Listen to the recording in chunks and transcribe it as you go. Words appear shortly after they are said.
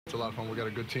It's a lot of fun. We got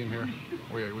a good team here.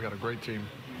 We got a great team.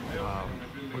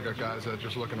 We got guys that are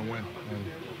just looking to win.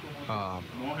 And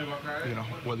you know,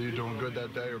 whether you're doing good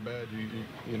that day or bad,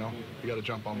 you know, you got to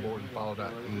jump on board and follow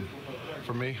that. And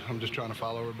for me, I'm just trying to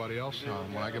follow everybody else.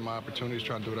 When I get my opportunities,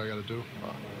 trying to do what I got to do.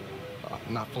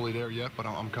 Not fully there yet, but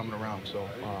I'm coming around. So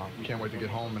can't wait to get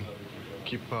home and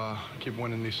keep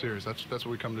winning these series. That's what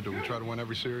we come to do. We try to win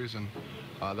every series, and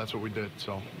that's what we did.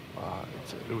 So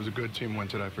it was a good team win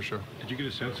today for sure. Did you get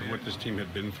a sense of what this team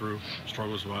had been through,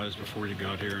 struggles-wise, before you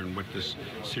got here, and what this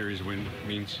series win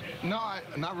means? No,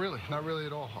 not really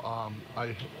at all.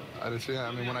 I didn't see it.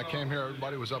 I mean, when I came here,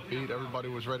 everybody was upbeat. Everybody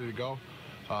was ready to go.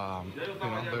 You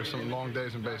know, there's some long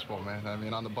days in baseball, man. I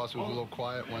mean, on the bus it was a little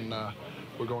quiet when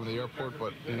we're going to the airport,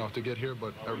 but you know, to get here,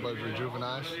 but everybody's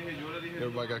rejuvenated.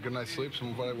 Everybody got a good night's sleep,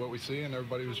 some of what we see, and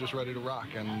everybody was just ready to rock.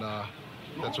 And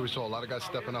that's what we saw. A lot of guys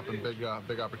stepping up in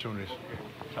big opportunities.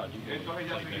 Todd, you've played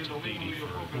next to Beatty for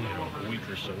a week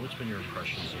or so. What's been your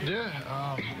impressions? Yeah,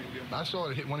 I saw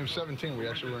it when he was 17. We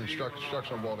actually were in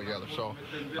instructional ball together, so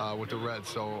with the Reds.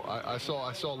 So I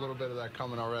saw a little bit of that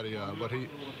coming already. But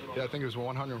I think he was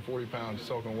 140 pounds,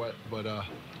 soaking wet. But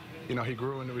you know, he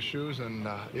grew into his shoes, and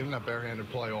even that barehanded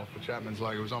play off of Chapman's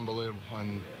leg, it was unbelievable.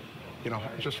 And you know,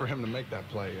 just for him to make that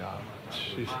play,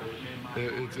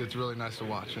 it's really nice to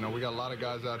watch. You know, we got a lot of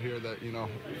guys out here that, you know,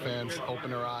 fans open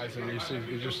their eyes, and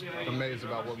you're just amazed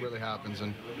about what really happens.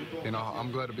 And, you know,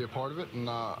 I'm glad to be a part of it, and,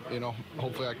 you know,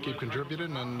 hopefully I can keep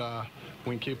contributing, and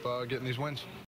we can keep getting these wins.